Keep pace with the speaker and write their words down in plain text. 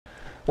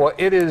Well,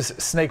 it is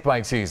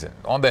snakebite season.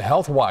 On the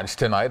Health Watch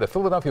tonight, the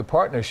Philadelphia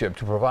partnership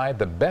to provide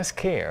the best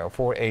care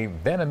for a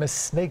venomous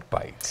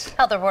snakebite.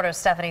 Health reporter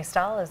Stephanie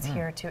Stahl is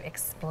here to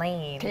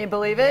explain. Can you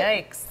believe it?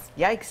 Yikes.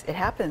 Yikes, it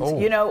happens. Oh.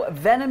 You know,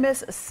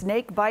 venomous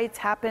snake bites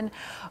happen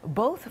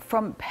both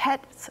from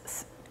pet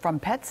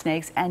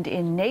snakes and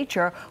in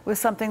nature with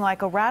something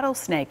like a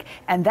rattlesnake.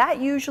 And that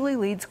usually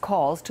leads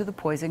calls to the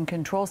Poison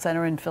Control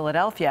Center in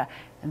Philadelphia.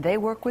 And they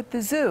work with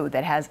the zoo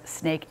that has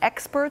snake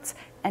experts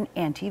and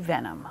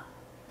anti-venom.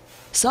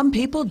 Some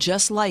people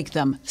just like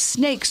them.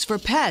 Snakes for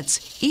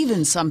pets,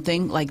 even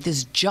something like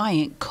this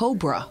giant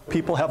cobra.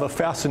 People have a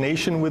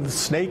fascination with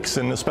snakes,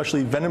 and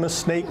especially venomous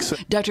snakes.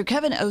 Dr.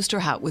 Kevin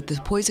Osterhout with the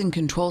Poison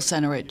Control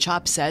Center at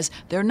CHOP says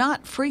they're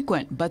not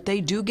frequent, but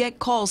they do get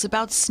calls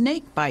about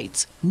snake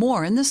bites,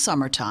 more in the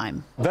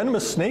summertime.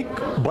 Venomous snake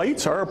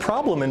bites are a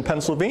problem in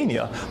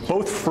Pennsylvania,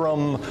 both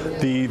from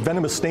the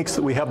venomous snakes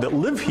that we have that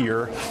live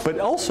here, but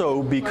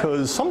also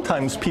because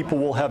sometimes people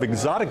will have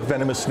exotic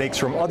venomous snakes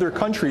from other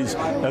countries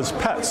as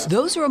pets.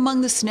 Those are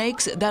among the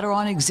snakes that are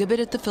on exhibit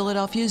at the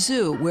Philadelphia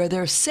Zoo, where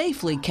they're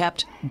safely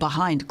kept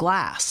behind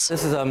glass.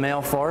 This is a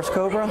male forest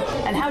cobra.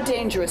 And how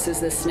dangerous is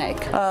this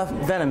snake?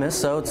 Venomous,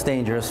 so it's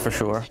dangerous for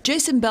sure.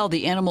 Jason Bell,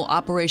 the animal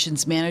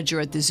operations manager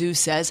at the zoo,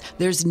 says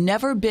there's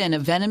never been a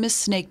venomous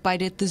snake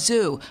bite at the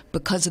zoo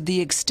because of the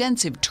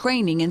extensive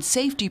training and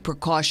safety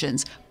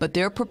precautions, but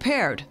they're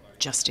prepared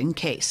just in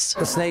case.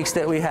 The snakes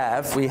that we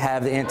have the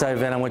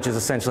anti-venom, which is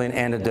essentially an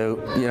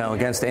antidote,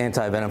 against the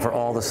anti-venom for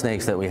all the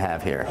snakes that we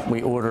have here.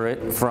 We order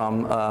it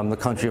from the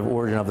country of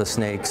origin of the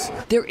snakes.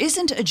 There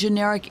isn't a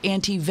generic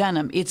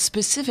anti-venom. It's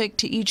specific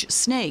to each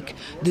snake.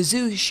 The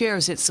zoo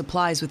shares its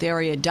supplies with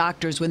area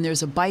doctors when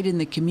there's a bite in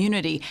the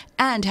community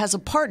and has a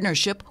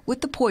partnership with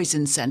the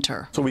Poison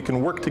Center. So we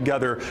can work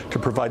together to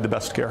provide the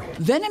best care.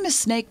 Venomous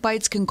snake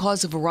bites can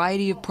cause a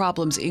variety of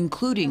problems,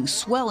 including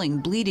swelling,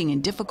 bleeding,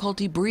 and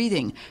difficulty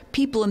breathing.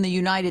 People in the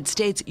United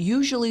States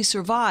usually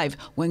survive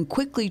when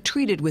quickly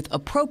treated with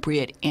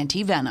appropriate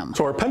anti-venom.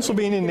 So our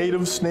Pennsylvania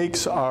native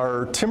snakes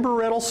are timber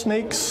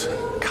rattlesnakes,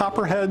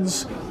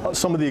 copperheads.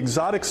 Some of the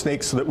exotic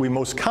snakes that we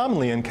most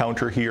commonly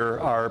encounter here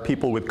are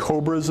people with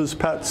cobras as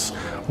pets,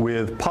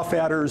 with puff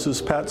adders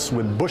as pets,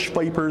 with bush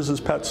vipers as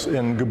pets,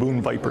 and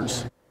gaboon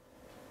vipers.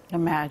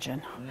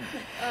 Imagine.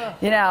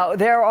 You know,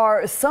 there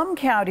are some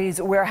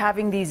counties where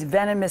having these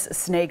venomous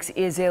snakes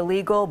is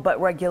illegal, but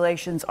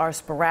regulations are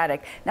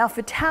sporadic. Now,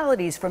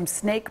 fatalities from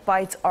snake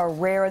bites are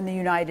rare in the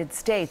United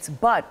States,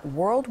 but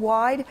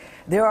worldwide,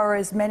 there are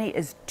as many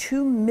as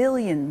 2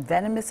 million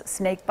venomous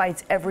snake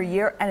bites every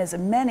year and as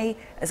many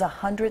as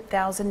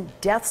 100,000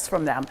 deaths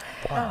from them.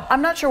 Wow.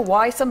 I'm not sure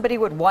why somebody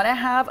would want to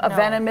have a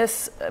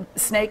venomous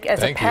snake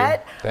as a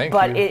pet,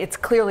 but it's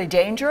clearly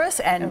dangerous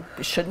and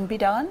shouldn't be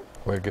done.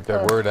 Way to get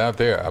that word out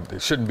there.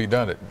 It shouldn't be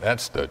done.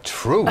 That's the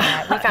truth.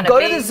 Go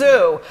to the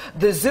zoo.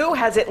 The zoo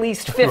has at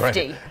least 50.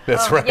 Right.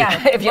 That's right.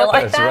 Yeah, if you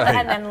like that, right.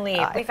 and then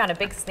leave. We found a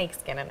big snake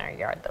skin in our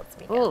yard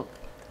this weekend.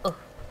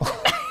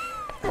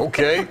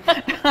 Okay.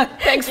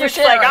 Thanks for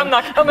sharing. Like, I'm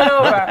not coming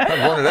over. I'm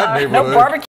going to that neighborhood. No barbecue.